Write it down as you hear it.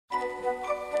It's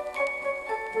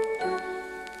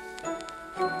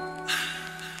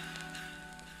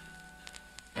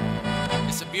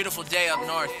a beautiful day up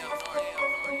north.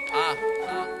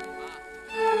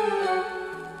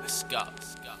 Let's go.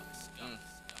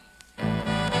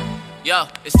 Yo,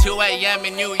 it's 2 a.m.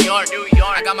 in New York.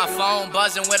 I got my phone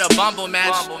buzzing with a Bumble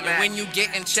match. And when you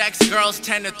getting checks, girls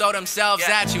tend to throw themselves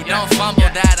at you. Don't fumble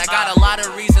that. I got a lot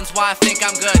of reasons why I think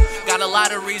I'm good. Got a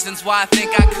lot of reasons why I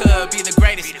think I could be the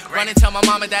greatest. Run and tell my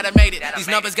mama that I made it. These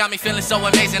numbers got me feeling so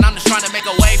amazing. I'm just trying to make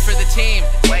a way for the team.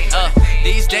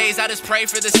 These days I just pray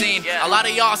for the scene. A lot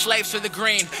of y'all slaves for the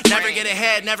green. Never get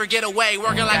ahead, never get away,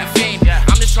 working like a fiend.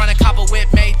 I'm just trying to cop a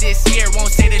whip made this year. Won't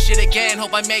say this shit again,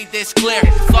 hope I made this clear.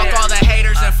 Fuck all the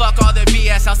haters and fuck all the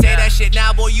BS. I'll say that shit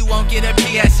now, boy, you won't get a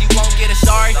PS. You won't get a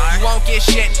sorry, you won't get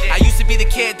shit. I used to be the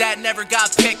kid that never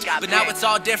got picked, but now it's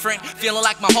all different. Feeling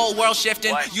like my whole world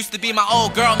shifting. Used to be my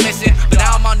old girl missing, but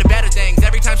now I'm on to better things.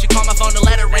 Every time she call my phone to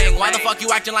let her ring. Why the fuck you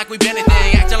acting like we been a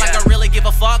thing? Acting like I really give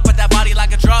a fuck, but that body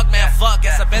like a drug, man, fuck,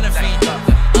 guess I've been a fiend.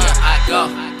 I go,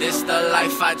 this the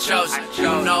life I chose.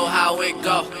 You know how it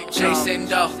go, chasing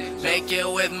dough. Make it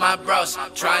with my bros,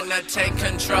 trying to take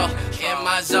control. In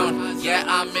my zone, yeah,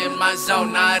 I'm in my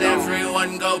zone. Not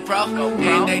everyone go pro,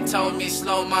 and they told me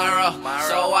slow my roll,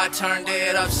 so I turned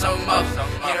it up some more.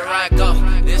 Here I go,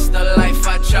 this the life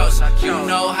I chose. You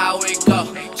know how it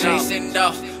go, chasing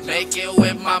dough. Make it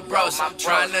with my bros,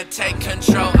 trying to take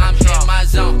control. I'm in my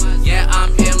zone, yeah,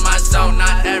 I'm in my zone.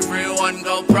 Not everyone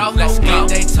go pro, let's go.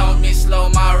 They told me slow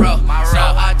my roll, so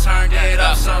I turned it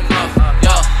up some more.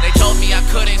 Yo, they told me I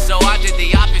couldn't, so I did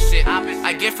the opposite.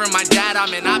 I get from my dad,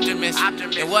 I'm an optimist.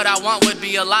 And what I want would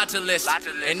be a lot to list.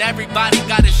 And everybody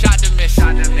got a shot to miss.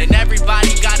 And everybody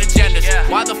got agendas.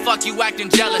 Why the fuck you acting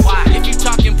jealous? If you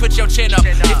talking, put your chin up.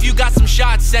 If you got some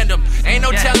shots, send them. Ain't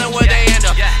no telling where they end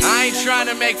up. I ain't trying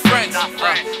to make friends,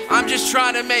 I'm just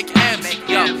trying to make ends.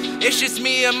 Yo, it's just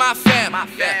me and my fam.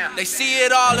 They see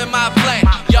it all in my plan.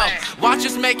 Yo, watch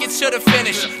us make it to the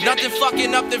finish. Nothing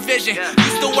fucking up the vision.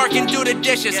 Used to work and do the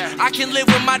dishes. I can live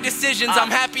with my decisions. I'm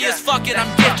happy as fuck and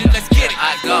I'm gifted. Let's get it.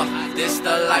 I go, this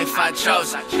the life I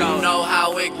chose. You know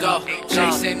how it go,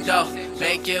 chasing dough.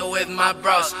 Make it with my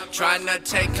bros, trying to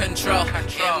take control.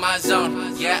 In my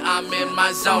zone, yeah, I'm in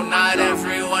my zone. Not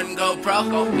everyone go pro,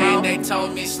 and they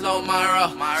told me slow my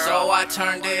roll, so I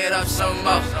turned it up some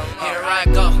more. Here I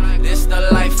go, this the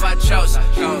life I chose.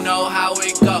 You know how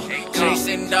it go,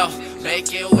 chasing dough.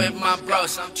 Make it with my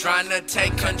bros, trying to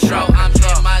take control. I'm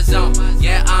in my zone,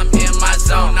 yeah, I'm in my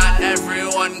zone. Not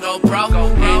everyone go pro,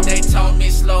 and they told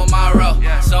me